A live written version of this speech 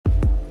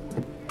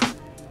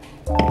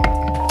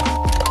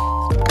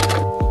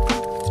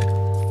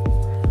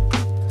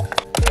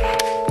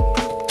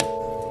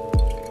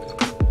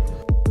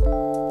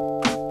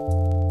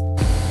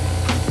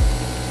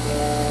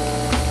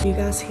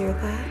hear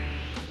that?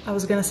 I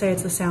was gonna say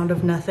it's the sound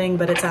of nothing,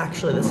 but it's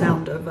actually the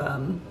sound of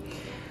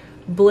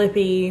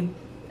Blippi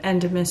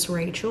and Miss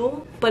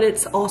Rachel, but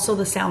it's also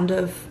the sound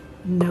of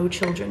no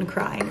children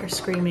crying or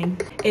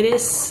screaming. It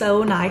is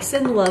so nice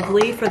and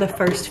lovely for the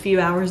first few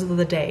hours of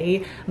the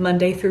day,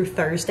 Monday through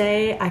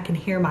Thursday. I can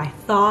hear my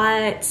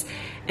thoughts.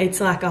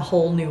 It's like a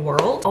whole new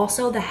world.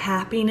 Also, the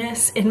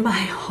happiness in my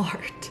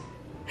heart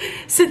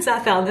since I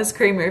found this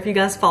creamer. If you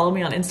guys follow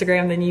me on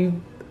Instagram, then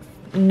you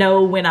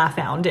know when I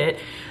found it,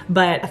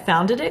 but I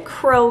found it at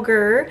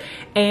Kroger,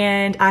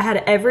 and I had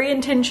every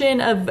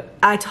intention of,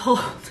 I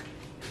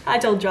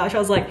told Josh, I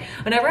was like,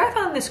 whenever I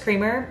found this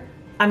creamer,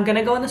 I'm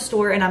gonna go in the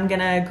store and I'm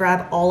gonna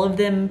grab all of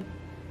them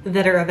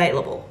that are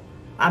available.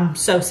 I'm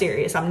so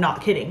serious, I'm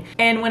not kidding.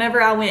 And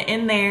whenever I went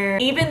in there,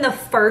 even the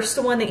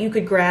first one that you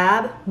could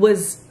grab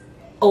was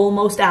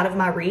almost out of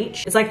my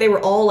reach. It's like they were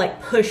all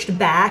like pushed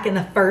back, and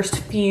the first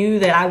few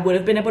that I would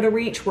have been able to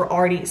reach were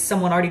already,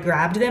 someone already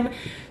grabbed them.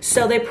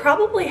 So they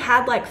probably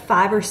had like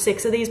 5 or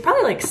 6 of these,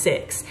 probably like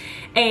 6.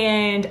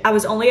 And I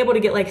was only able to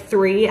get like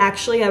 3.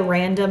 Actually, a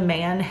random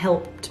man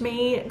helped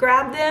me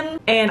grab them,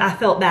 and I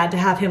felt bad to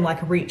have him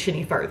like reach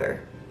any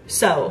further.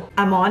 So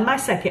I'm on my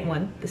second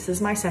one. This is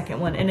my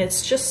second one, and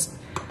it's just,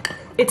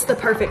 it's the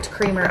perfect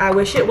creamer. I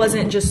wish it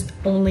wasn't just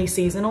only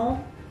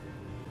seasonal.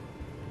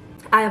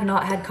 I have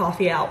not had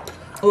coffee out.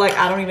 Like,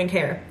 I don't even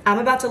care. I'm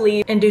about to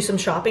leave and do some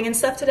shopping and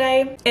stuff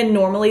today. And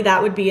normally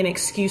that would be an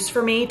excuse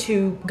for me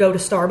to go to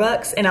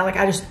Starbucks. And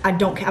I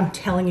don't, I'm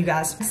telling you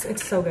guys,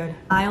 it's so good.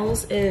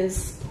 Myles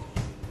is,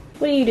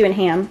 what are you doing,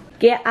 Ham?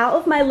 Get out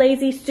of my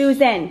lazy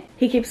Susan.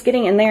 He keeps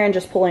getting in there and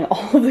just pulling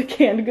all of the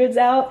canned goods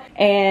out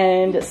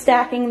and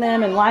stacking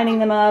them and lining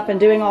them up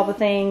and doing all the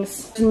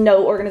things.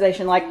 No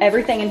organization. Like,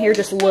 everything in here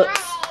just looks.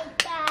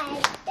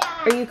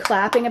 Are you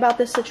clapping about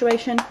this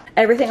situation?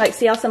 Everything, like,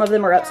 see how some of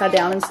them are upside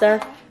down and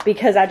stuff?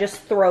 Because I just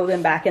throw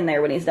them back in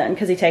there when he's done,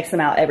 because he takes them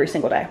out every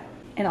single day.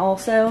 And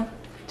also,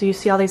 do you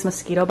see all these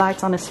mosquito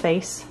bites on his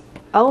face?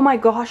 Oh my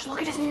gosh,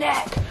 look at his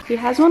neck. He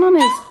has one on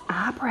his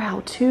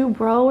eyebrow too,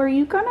 bro. Are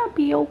you gonna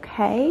be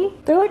okay?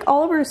 They're like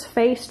all over his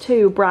face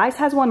too. Bryce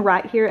has one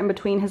right here in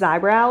between his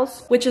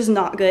eyebrows, which is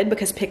not good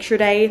because picture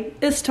day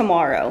is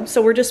tomorrow.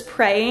 So we're just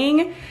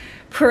praying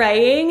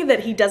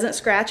that he doesn't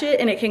scratch it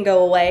and it can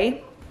go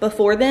away.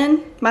 Before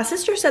then, my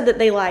sister said that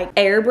they like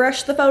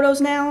airbrush the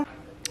photos now.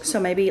 So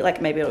maybe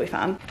it'll be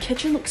fine.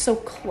 Kitchen looks so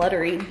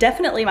cluttery.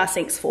 Definitely my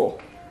sink's full.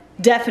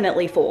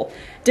 Definitely full.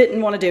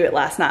 Didn't want to do it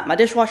last night. My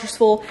dishwasher's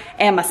full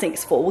and my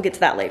sink's full. We'll get to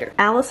that later.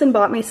 Allison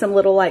bought me some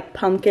little like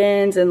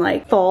pumpkins and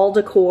like fall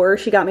decor.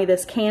 She got me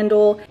this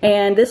candle,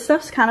 and this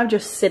stuff's kind of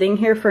just sitting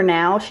here for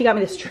now. She got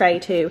me this tray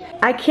too.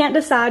 I can't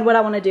decide what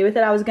I want to do with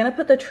it. I was gonna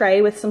put the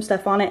tray with some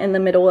stuff on it in the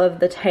middle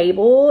of the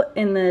table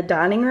in the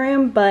dining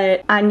room,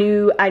 but I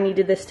knew I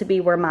needed this to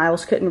be where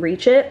Myles couldn't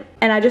reach it.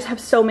 And I just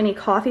have so many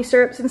coffee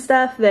syrups and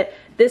stuff that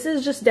this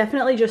is just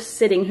definitely just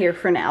sitting here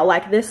for now.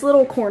 Like, this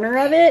little corner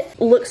of it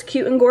looks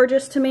cute and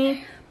gorgeous to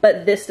me,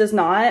 but this does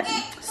not.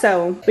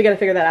 So we gotta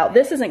figure that out.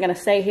 This isn't gonna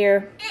stay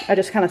here. I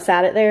just kind of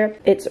sat it there.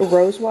 It's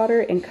rose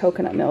water and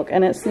coconut milk,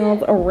 and it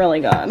smells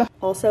really good.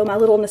 Also, my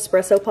little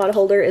Nespresso pod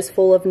holder is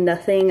full of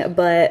nothing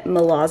but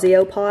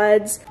Milazio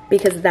pods,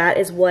 because that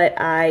is what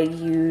I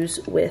use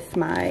with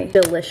my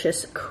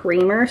delicious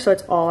creamer. So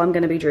it's all I'm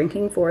gonna be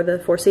drinking for the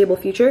foreseeable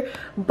future.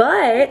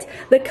 But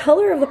the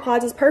color of the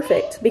pods is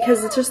perfect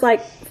because it's just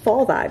like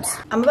fall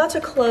vibes. I'm about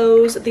to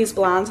close these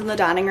blinds in the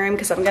dining room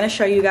because I'm gonna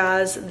show you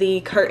guys the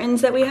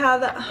curtains that we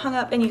have hung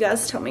up, and you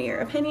guys tell me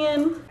your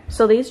opinion.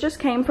 So these just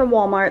came from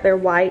Walmart. They're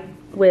white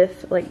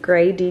with like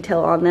gray detail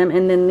on them,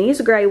 and then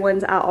these gray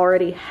ones I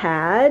already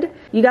had.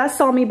 You guys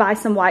saw me buy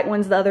some white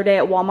ones the other day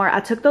at Walmart. I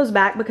took those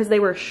back because they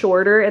were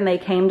shorter and they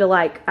came to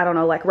like, I don't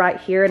know, like right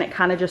here, and it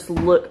kind of just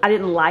looked, I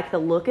didn't like the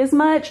look as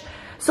much.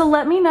 So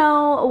let me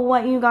know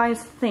what you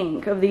guys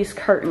think of these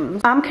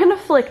curtains. I'm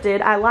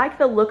conflicted. I like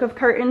the look of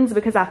curtains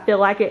because I feel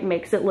like it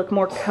makes it look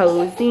more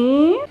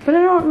cozy, but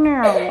I don't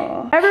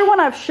know.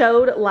 Everyone I've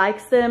showed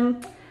likes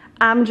them.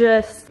 I'm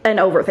just an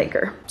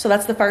overthinker. So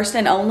that's the first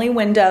and only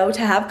window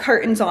to have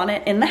curtains on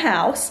it in the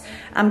house.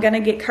 I'm gonna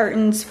get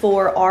curtains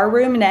for our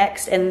room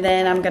next, and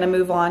then I'm gonna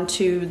move on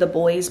to the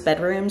boys'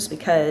 bedrooms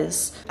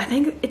because I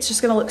think it's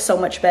just gonna look so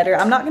much better.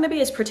 I'm not gonna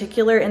be as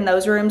particular in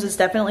those rooms. It's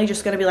definitely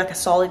just gonna be like a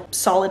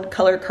solid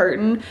color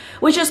curtain,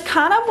 which is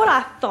kind of what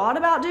I thought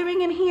about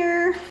doing in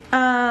here.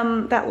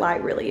 That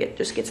light really, it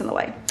just gets in the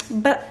way.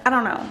 But I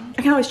don't know.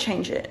 I can always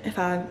change it if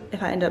I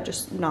end up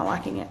just not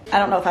liking it. I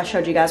don't know if I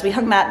showed you guys. We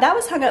hung that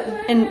was hung up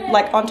in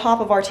like on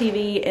top of our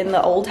TV in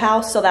the old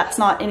house, so that's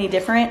not any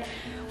different.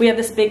 We have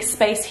this big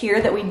space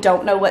here that we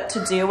don't know what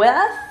to do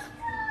with.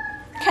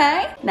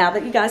 Okay, now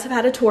that you guys have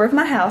had a tour of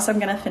my house, I'm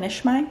gonna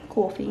finish my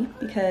coffee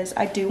because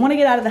I do want to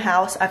get out of the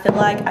house. I feel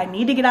like I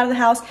need to get out of the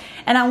house,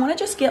 and I want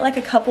to just get like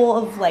a couple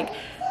of like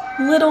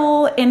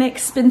little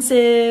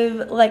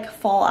inexpensive like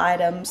fall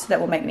items that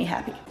will make me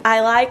happy.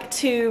 I like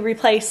to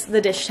replace the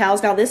dish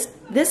towels. Now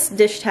this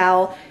dish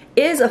towel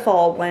is a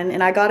fall one,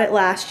 and I got it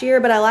last year,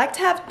 but I like to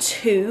have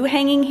 2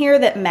 hanging here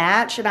that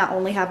match, and I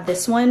only have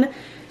this one.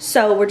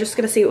 So we're just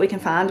gonna see what we can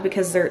find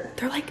because they're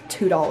like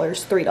 $2,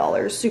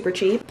 $3, super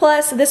cheap.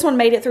 Plus this one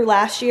made it through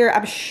last year.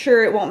 I'm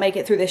sure it won't make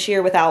it through this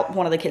year without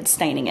one of the kids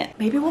staining it.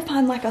 Maybe we'll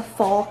find like a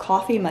fall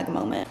coffee mug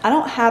moment. I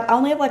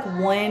only have like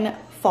one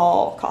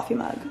fall coffee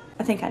mug.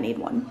 I think I need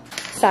one.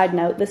 Side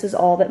note, this is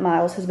all that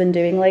Myles has been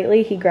doing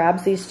lately. He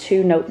grabs these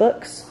 2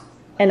 notebooks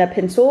and a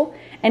pencil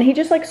and he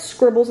just like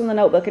scribbles in the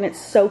notebook and it's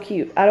so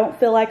cute. I don't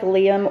feel like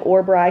Liam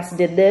or Bryce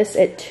did this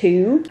at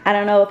 2. I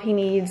don't know if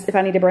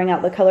I need to bring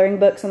out the coloring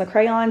books and the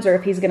crayons or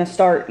if he's gonna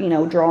start, you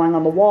know, drawing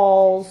on the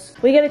walls.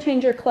 We gotta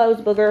change your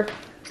clothes, booger,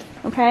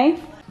 okay?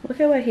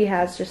 Look at what he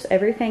has, just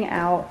everything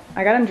out.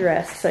 I got him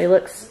dressed so he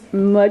looks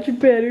much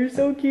better,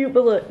 so cute.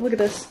 But look at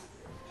this.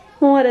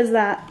 What is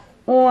that?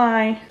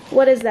 Why?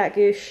 What is that,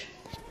 Goosh?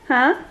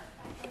 Huh?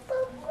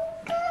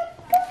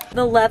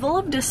 The level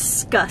of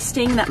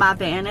disgusting that my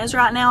van is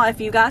right now,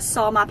 if you guys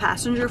saw my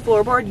passenger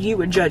floorboard, you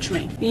would judge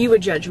me. You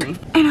would judge me.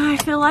 And I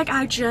feel like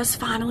I just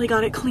finally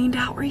got it cleaned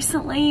out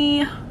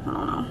recently. I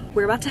don't know.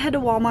 We're about to head to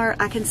Walmart.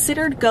 I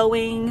considered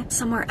going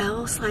somewhere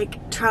else,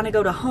 like trying to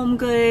go to Home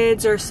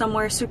Goods or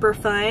somewhere super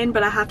fun,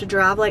 but I have to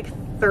drive like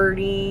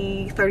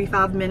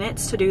 35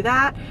 minutes to do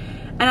that.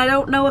 And I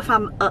don't know if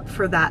I'm up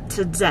for that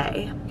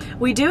today.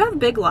 We do have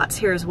Big Lots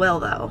here as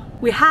well though.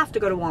 We have to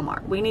go to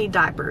Walmart. We need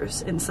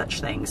diapers and such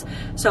things.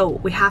 So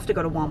we have to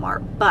go to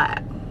Walmart,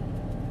 but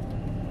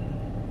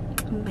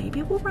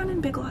maybe we'll run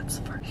in Big Lots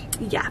first.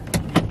 Yeah,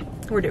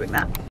 we're doing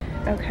that.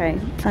 Okay,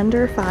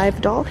 under 5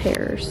 doll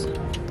hairs.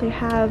 They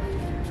have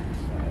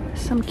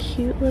some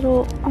cute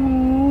little,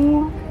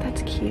 oh,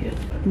 that's cute.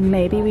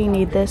 Maybe we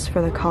need this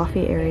for the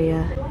coffee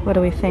area. What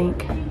do we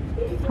think?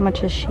 How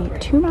much is she?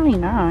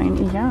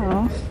 $2.99.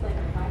 Yes.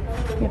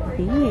 We have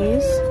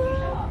these.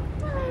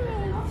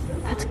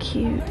 That's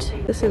cute.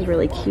 This is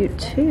really cute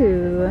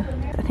too.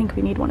 I think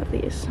we need one of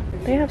these.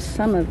 They have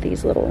some of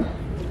these little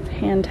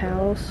hand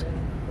towels.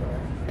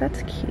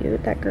 That's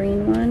cute. That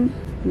green one.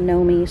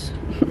 Nomies.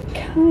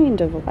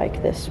 Kind of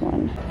like this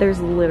one. There's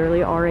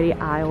literally already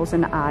aisles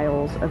and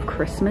aisles of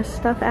Christmas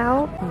stuff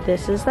out.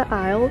 This is the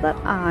aisle that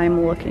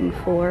I'm looking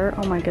for.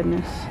 Oh my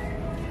goodness.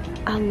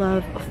 I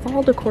love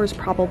fall decor is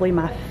probably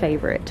my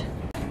favorite.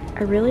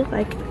 I really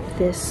like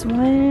this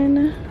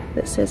one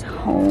that says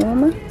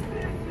home,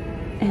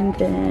 and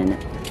then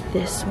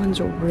this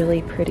one's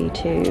really pretty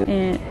too,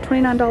 and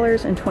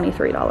 $29 and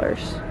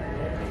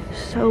 $23.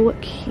 So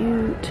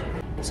cute.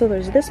 So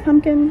there's this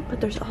pumpkin,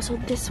 but there's also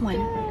this one.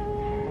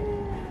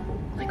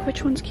 Like,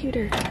 which one's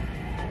cuter?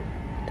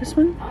 This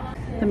one?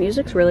 The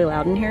music's really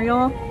loud in here,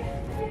 y'all,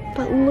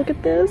 but look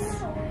at this.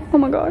 Oh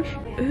my gosh.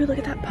 Ooh, look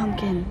at that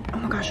pumpkin. Oh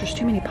my gosh, there's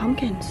too many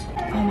pumpkins.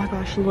 Oh my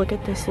gosh, look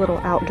at this little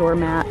outdoor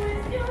mat.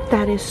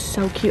 That is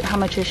so cute. How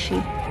much is she?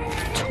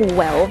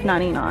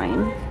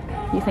 $12.99.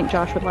 You think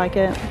Josh would like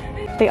it?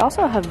 They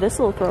also have this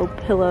little throw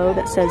pillow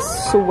that says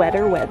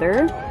sweater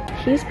weather.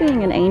 He's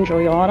being an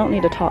angel, y'all. I don't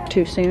need to talk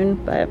too soon,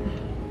 but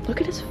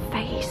look at his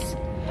face.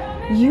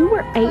 You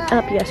were ate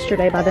up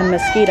yesterday by the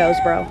mosquitoes,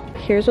 bro.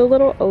 Here's a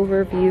little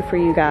overview for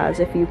you guys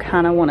if you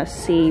kind of want to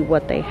see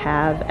what they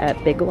have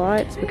at Big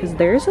Lots, because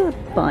there's a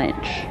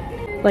bunch.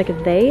 Like,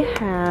 they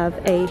have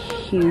a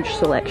huge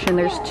selection.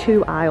 There's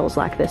 2 aisles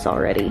like this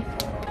already.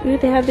 Ooh,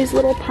 they have these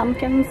little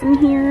pumpkins in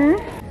here.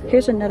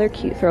 Here's another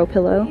cute throw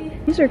pillow.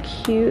 These are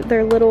cute.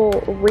 They're little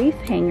wreath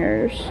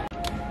hangers.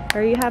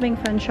 Are you having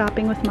fun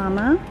shopping with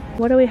Mama?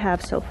 What do we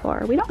have so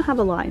far? We don't have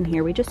a lot in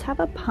here. We just have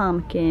a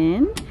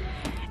pumpkin,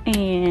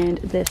 and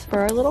this for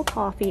our little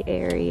coffee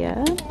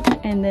area,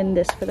 and then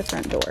this for the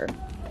front door.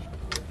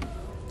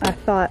 I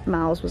thought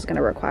Myles was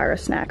gonna require a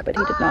snack, but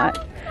he did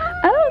not.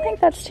 I don't think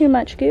that's too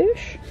much,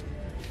 Goosh.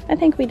 I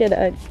think we did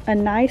a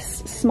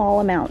nice small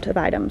amount of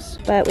items,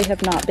 but we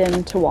have not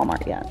been to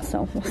Walmart yet,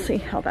 so we'll see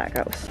how that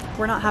goes.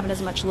 We're not having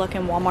as much luck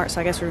in Walmart, so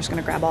I guess we're just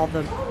gonna grab all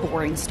the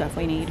boring stuff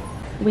we need.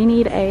 We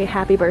need a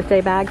happy birthday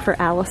bag for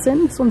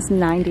Allison. This one's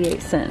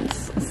 98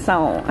 cents,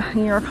 so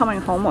you're coming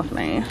home with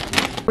me.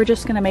 We're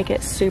just gonna make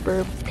it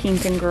super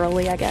pink and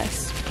girly, I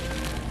guess.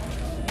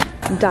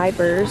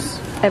 Diapers.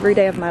 Every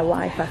day of my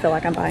life, I feel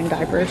like I'm buying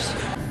diapers.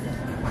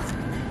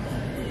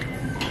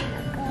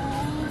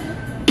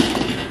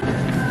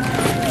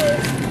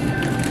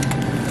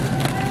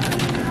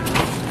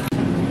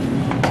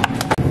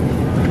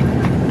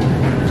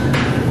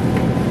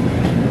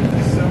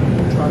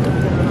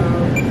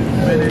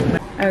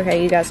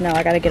 Okay, you guys know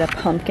I gotta get a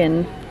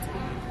pumpkin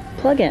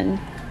plug-in,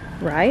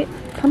 right?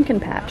 Pumpkin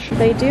patch.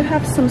 They do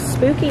have some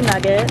spooky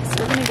nuggets.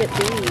 We're gonna get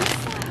these.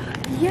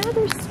 Yeah,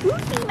 they're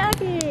spooky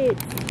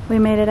nuggets. We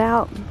made it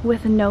out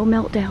with no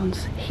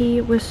meltdowns. He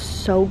was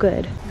so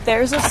good.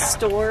 There's a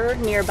store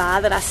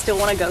nearby that I still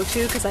want to go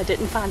to because I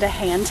didn't find a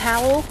hand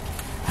towel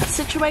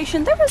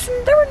situation. There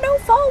were no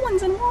fall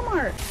ones in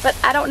Walmart. But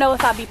I don't know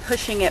if I'd be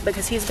pushing it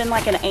because he's been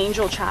like an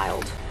angel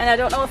child. And I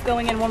don't know if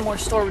going in one more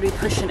store would be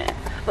pushing it.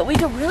 But we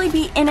could really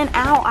be in and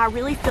out. I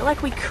really feel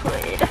like we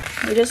could.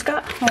 We just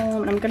got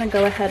home and I'm gonna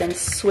go ahead and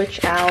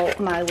switch out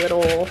my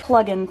little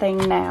plug-in thing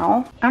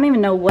now. I don't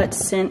even know what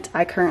scent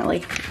I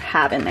currently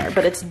have in there,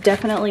 but it's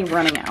definitely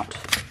running out.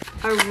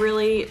 a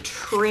really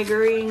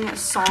triggering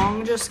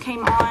song just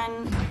came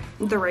on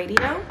the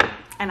radio,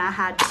 and I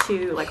had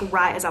to, like,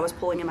 right as I was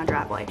pulling in my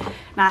driveway,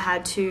 and I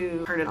had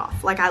to turn it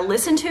off. Like, I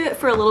listened to it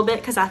for a little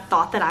bit because I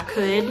thought that I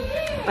could,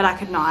 but I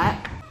could not.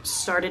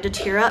 Started to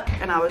tear up,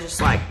 and I was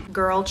just like,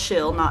 girl,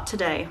 chill, not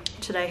today.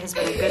 Today has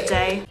been a good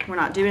day. We're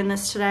not doing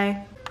this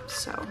today,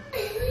 so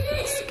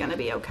it's gonna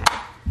be okay.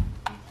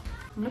 I'm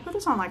gonna put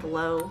this on like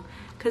low,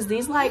 because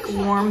these like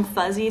warm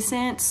fuzzy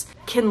scents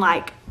can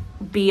like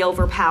be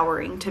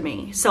overpowering to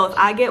me. So if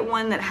I get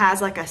one that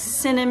has like a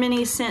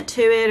cinnamony scent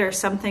to it or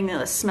something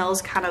that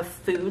smells kind of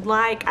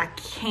food-like, I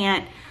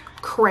can't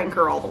crank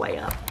her all the way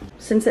up.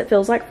 Since it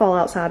feels like fall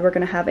outside, we're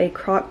gonna have a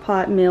crock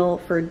pot meal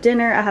for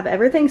dinner. I have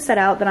everything set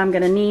out that I'm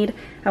gonna need.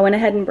 I went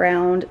ahead and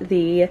browned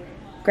the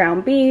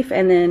ground beef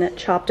and then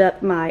chopped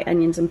up my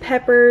onions and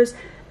peppers.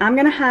 I'm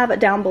gonna have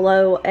down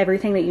below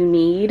everything that you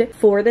need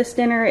for this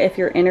dinner if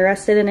you're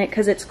interested in it,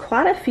 because it's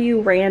quite a few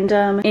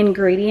random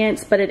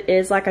ingredients, but it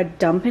is like a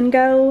dump and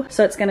go,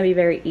 so it's gonna be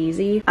very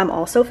easy. I'm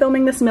also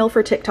filming this meal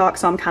for TikTok,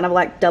 so I'm kind of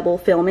like double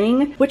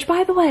filming, which,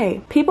 by the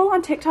way, people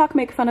on TikTok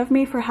make fun of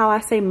me for how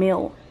I say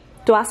meal.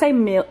 Do I say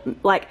meal,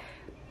 like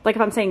if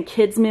I'm saying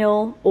kids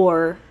meal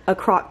or a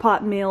crock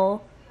pot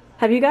meal?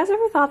 Have you guys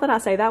ever thought that I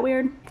say that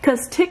weird?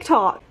 Because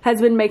TikTok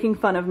has been making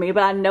fun of me,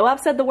 but I know I've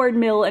said the word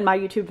meal in my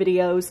YouTube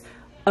videos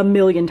a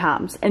million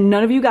times, and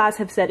none of you guys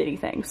have said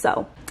anything,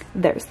 so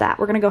there's that.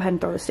 We're gonna go ahead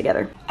and throw this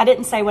together. I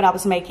didn't say what I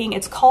was making.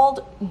 It's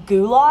called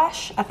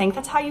goulash. I think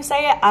that's how you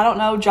say it. I don't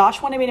know. Josh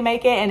wanted me to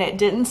make it, and it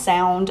didn't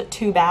sound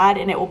too bad,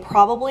 and it will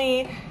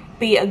probably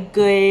be a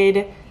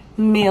good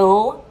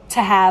meal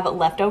to have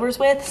leftovers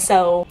with,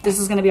 so this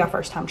is gonna be our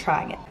first time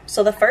trying it.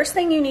 So the first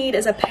thing you need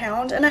is 1.5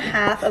 pounds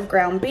of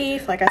ground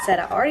beef. Like I said,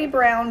 I already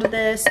browned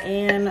this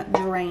and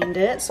drained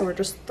it, so we're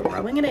just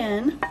throwing it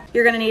in.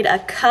 You're gonna need a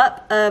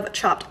cup of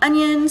chopped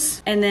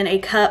onions, and then a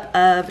cup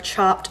of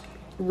chopped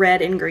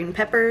red and green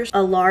peppers,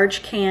 a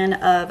large can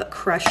of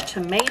crushed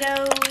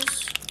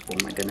tomatoes, oh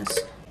my goodness,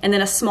 and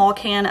then a small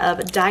can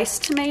of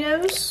diced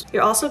tomatoes.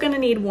 You're also gonna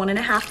need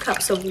 1.5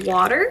 cups of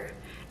water,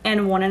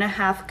 and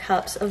 1.5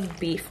 cups of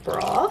beef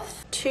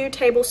broth, 2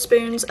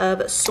 tablespoons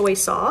of soy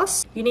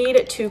sauce. You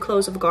need 2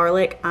 cloves of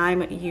garlic.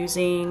 I'm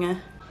using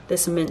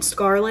this minced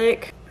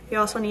garlic. You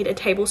also need a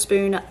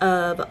tablespoon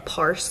of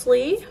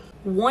parsley,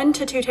 1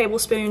 to 2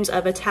 tablespoons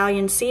of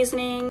Italian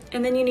seasoning,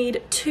 and then you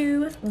need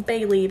 2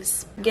 bay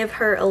leaves. Give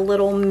her a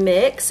little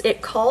mix.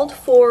 It called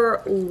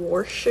for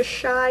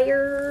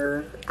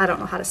Worcestershire. I don't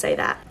know how to say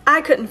that.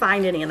 I couldn't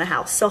find any in the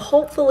house, so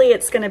hopefully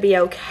it's gonna be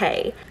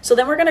okay. So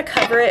then we're gonna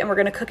cover it and we're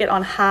gonna cook it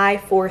on high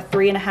for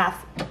 3.5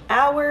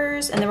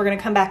 hours, and then we're gonna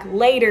come back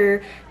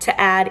later to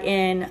add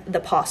in the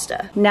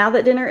pasta. Now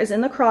that dinner is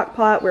in the crock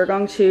pot, we're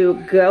going to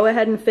go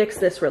ahead and fix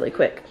this really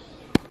quick.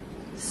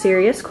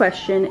 Serious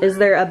question, is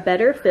there a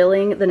better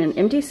filling than an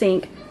empty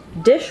sink,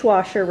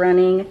 dishwasher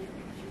running,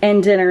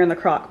 and dinner in the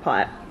crock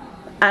pot?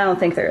 I don't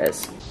think there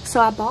is. So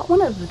I bought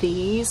one of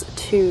these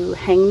to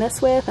hang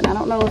this with, and I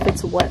don't know if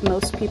it's what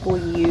most people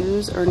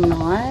use or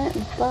not,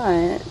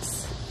 but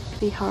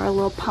see how our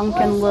little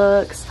pumpkin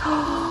looks.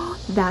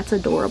 That's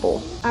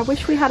adorable. I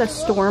wish we had a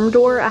storm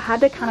door. I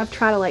had to kind of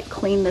try to like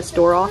clean this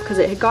door off because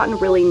it had gotten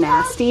really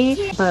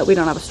nasty, but we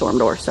don't have a storm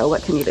door, so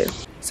what can you do?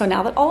 So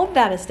now that all of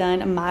that is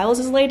done, Myles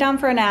is laid down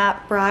for a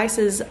nap. Bryce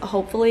is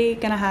hopefully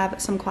gonna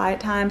have some quiet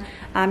time.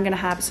 I'm gonna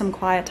have some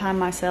quiet time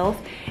myself.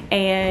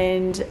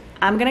 And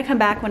I'm gonna come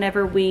back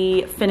whenever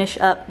we finish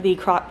up the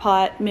crock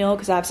pot meal,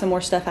 because I have some more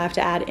stuff I have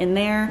to add in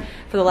there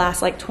for the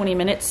last like 20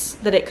 minutes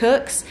that it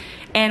cooks.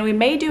 And we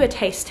may do a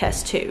taste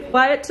test too.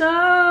 Quiet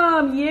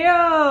time,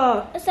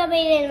 yeah! It's something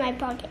in my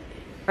pocket.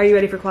 Are you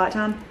ready for quiet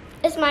time?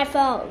 It's my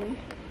phone.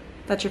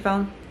 That's your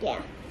phone?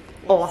 Yeah.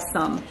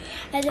 Awesome.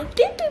 I love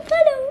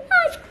photo.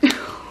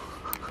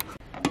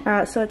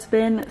 Alright, so it's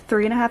been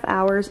 3.5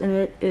 hours and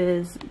it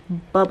is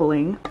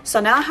bubbling. So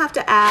now I have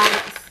to add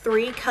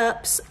 3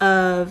 cups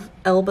of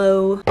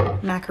elbow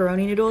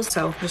macaroni noodles.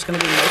 So I'm just gonna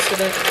do most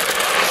of it.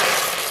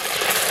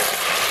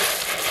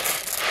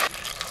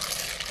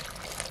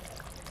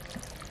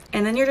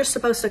 And then you're just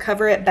supposed to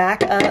cover it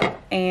back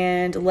up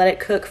and let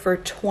it cook for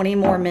 20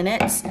 more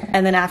minutes.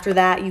 And then after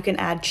that, you can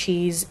add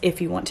cheese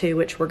if you want to,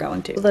 which we're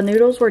going to. The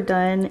noodles were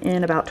done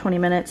in about 20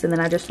 minutes, and then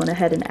I just went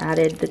ahead and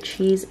added the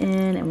cheese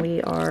in, and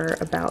we are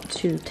about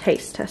to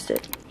taste test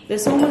it.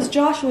 This one was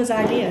Joshua's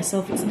idea,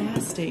 so if it's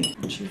nasty,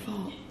 it's your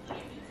fault.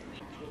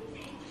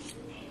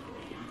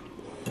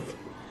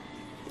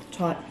 It's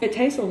hot. It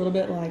tastes a little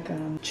bit like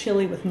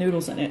chili with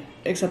noodles in it,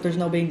 except there's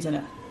no beans in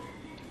it.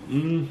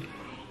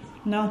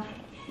 No?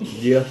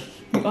 Yeah.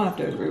 You don't have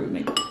to agree with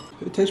me.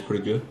 It tastes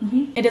pretty good.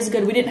 It is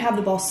good. We didn't have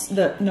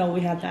no,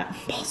 we had that.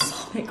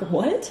 Balsamic,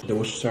 what? The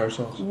Worcestershire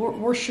sauce?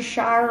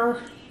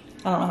 Worcestershire.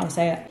 I don't know how to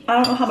say it. I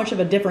don't know how much of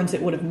a difference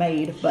it would have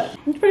made, but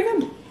it's pretty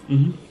good.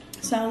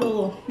 It's now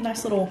a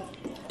nice little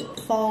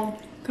fall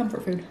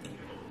comfort food.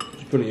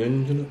 Did you put any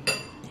onions in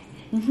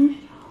it?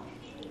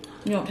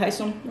 You don't taste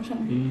them or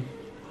something?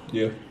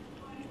 Yeah.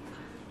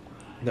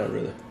 Not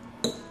really.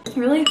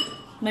 Really?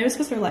 Maybe it's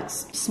because they're like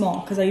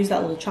small, because I use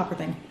that little chopper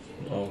thing.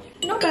 Oh,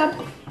 Not bad.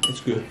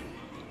 that's good.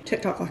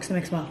 TikTok likes to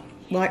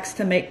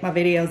make my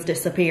videos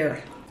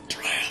disappear.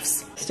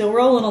 Drafts. Still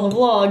rolling on the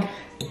vlog.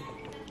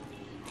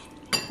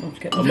 I'm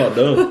just kidding. I'm not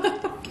done.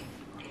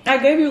 I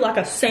gave you like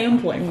a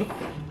sampling,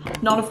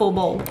 not a full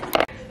bowl.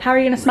 How are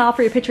you gonna smile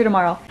for your picture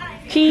tomorrow?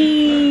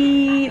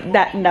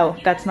 No,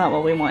 that's not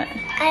what we want.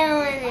 I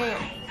don't want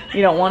it.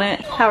 You don't want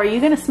it? How are you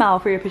gonna smile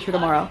for your picture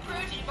tomorrow?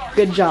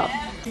 Good job.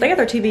 They got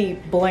their TV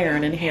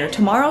blaring in here.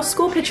 Tomorrow's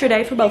school picture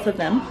day for both of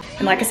them.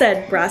 And like I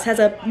said, Bryce has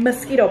a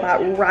mosquito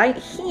bite right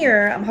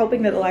here. I'm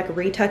hoping that the like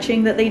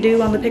retouching that they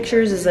do on the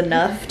pictures is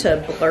enough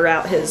to blur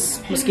out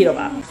his mosquito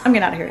bite. I'm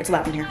getting out of here, it's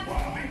loud in here.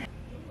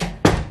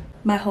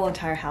 My whole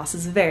entire house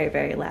is very,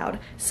 very loud.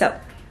 So,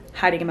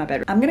 hiding in my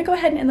bedroom. I'm gonna go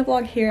ahead and end the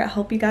vlog here. I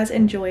hope you guys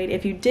enjoyed.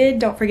 If you did,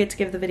 don't forget to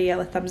give the video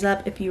a thumbs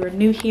up. If you are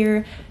new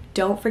here,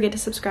 don't forget to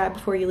subscribe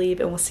before you leave,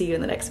 and we'll see you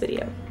in the next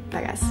video.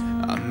 Bye guys.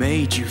 I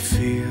made you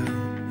feel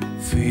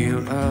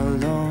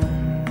alone.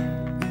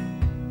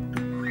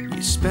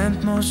 You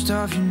spent most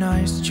of your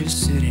nights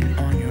just sitting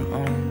on your